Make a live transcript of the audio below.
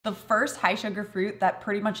The first high sugar fruit that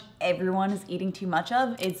pretty much everyone is eating too much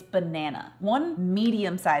of is banana. One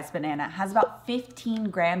medium-sized banana has about 15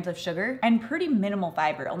 grams of sugar and pretty minimal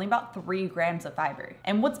fiber, only about 3 grams of fiber.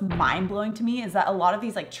 And what's mind-blowing to me is that a lot of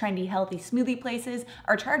these like trendy healthy smoothie places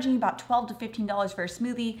are charging about $12 to $15 for a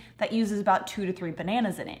smoothie that uses about 2 to 3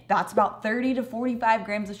 bananas in it. That's about 30 to 45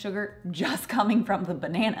 grams of sugar just coming from the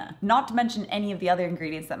banana, not to mention any of the other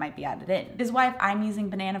ingredients that might be added in. This is why if I'm using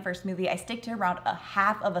banana for a smoothie, I stick to around a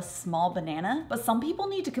half of a small banana, but some people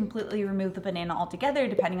need to completely remove the banana altogether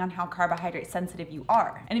depending on how carbohydrate sensitive you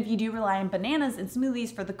are. And if you do rely on bananas in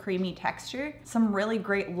smoothies for the creamy texture, some really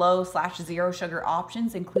great low/zero sugar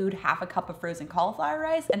options include half a cup of frozen cauliflower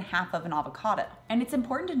rice and half of an avocado. And it's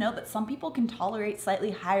important to note that some people can tolerate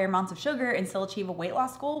slightly higher amounts of sugar and still achieve a weight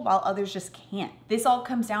loss goal, while others just can't. This all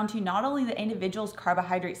comes down to not only the individual's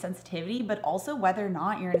carbohydrate sensitivity, but also whether or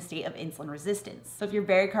not you're in a state of insulin resistance. So if you're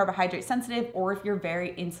very carbohydrate sensitive, or if you're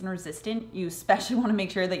very insulin resistant, you especially want to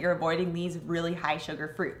make sure that you're avoiding these really high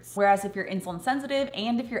sugar fruits. Whereas if you're insulin sensitive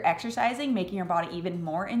and if you're exercising, making your body even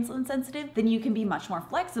more insulin sensitive, then you can be much more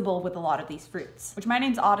flexible with a lot of these fruits. Which my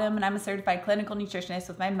name's Autumn and I'm a certified clinical nutritionist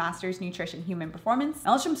with my master's nutrition human performance.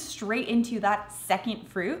 Now let's jump straight into that second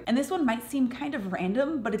fruit. And this one might seem kind of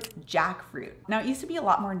random, but it's jackfruit. Now it used to be a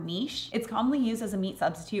lot more niche. It's commonly used as a meat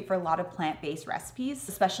substitute for a lot of plant-based recipes,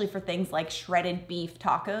 especially for things like shredded beef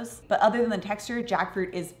tacos. But other than the texture,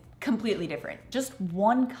 jackfruit is completely different. Just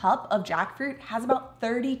 1 cup of jackfruit has about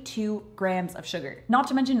 32 grams of sugar, not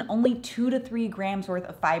to mention only 2 to 3 grams worth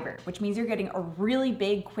of fiber, which means you're getting a really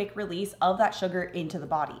big quick release of that sugar into the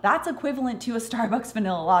body. That's equivalent to a Starbucks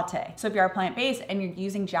vanilla latte. So if you are plant-based and you're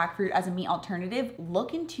using jackfruit as a meat alternative,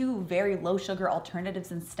 look into very low sugar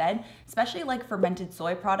alternatives instead, especially like fermented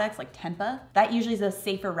soy products like tempeh. That usually is a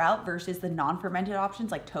safer route versus the non-fermented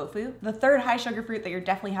options like tofu. The third high sugar fruit that you're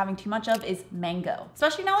definitely having too much of is mango.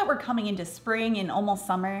 Especially now that we're coming into spring and almost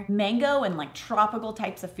summer, mango and like tropical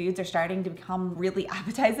types of foods are starting to become really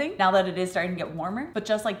appetizing now that it is starting to get warmer. But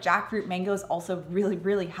just like jackfruit, mango is also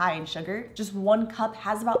really high in sugar. Just 1 cup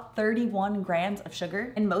has about 31 grams of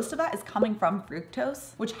sugar, and most of that is coming from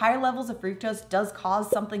fructose, which higher levels of fructose does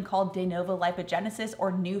cause something called de novo lipogenesis,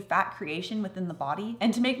 or new fat creation within the body.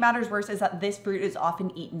 And to make matters worse is that this fruit is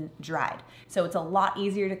often eaten dried. So it's a lot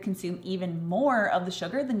easier to consume even more of the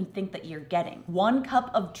sugar than you think that you're getting. 1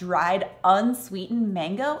 cup of dried unsweetened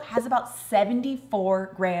mango has about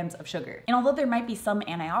 74 grams of sugar. And although there might be some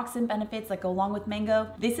antioxidant benefits that go along with mango,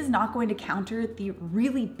 this is not going to counter the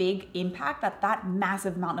really big impact that that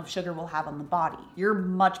massive amount of sugar will have on the body. You're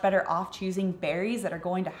much better off choosing berries that are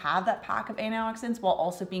going to have that pack of antioxidants while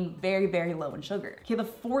also being very low in sugar. Okay, the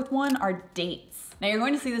fourth one are dates. Now you're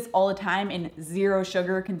going to see this all the time in zero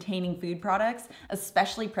sugar containing food products,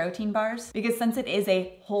 especially protein bars, because since it is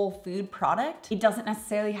a whole food product, it doesn't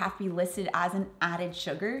necessarily have to be listed as an added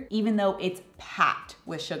sugar, even though it's packed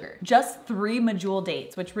with sugar. Just 3 medjool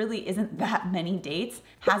dates, which really isn't that many dates,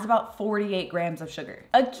 has about 48 grams of sugar.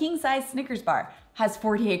 A king-size Snickers bar has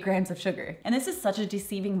 48 grams of sugar. And this is such a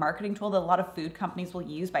deceiving marketing tool that a lot of food companies will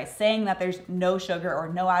use by saying that there's no sugar or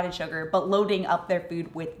no added sugar, but loading up their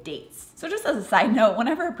food with dates. So just as a side note,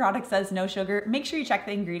 whenever a product says no sugar, make sure you check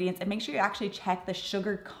the ingredients and make sure you actually check the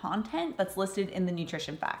sugar content that's listed in the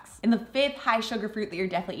nutrition facts. And the fifth high sugar fruit that you're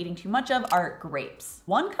definitely eating too much of are grapes.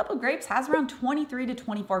 1 cup of grapes has around 23 to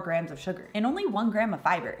 24 grams of sugar and only 1 gram of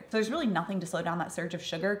fiber. So there's really nothing to slow down that surge of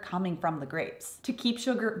sugar coming from the grapes. To keep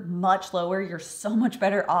sugar much lower, you're so much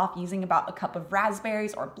better off using about a cup of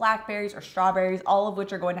raspberries or blackberries or strawberries, all of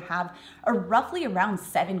which are going to have a roughly around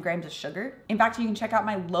 7 grams of sugar. In fact, you can check out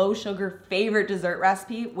my low sugar favorite dessert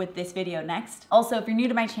recipe with this video next. Also, if you're new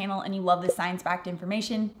to my channel and you love this science-backed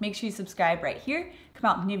information, make sure you subscribe right here. Come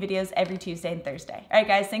out with new videos every Tuesday and Thursday. All right,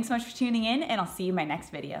 guys, thanks so much for tuning in, and I'll see you in my next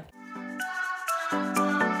video.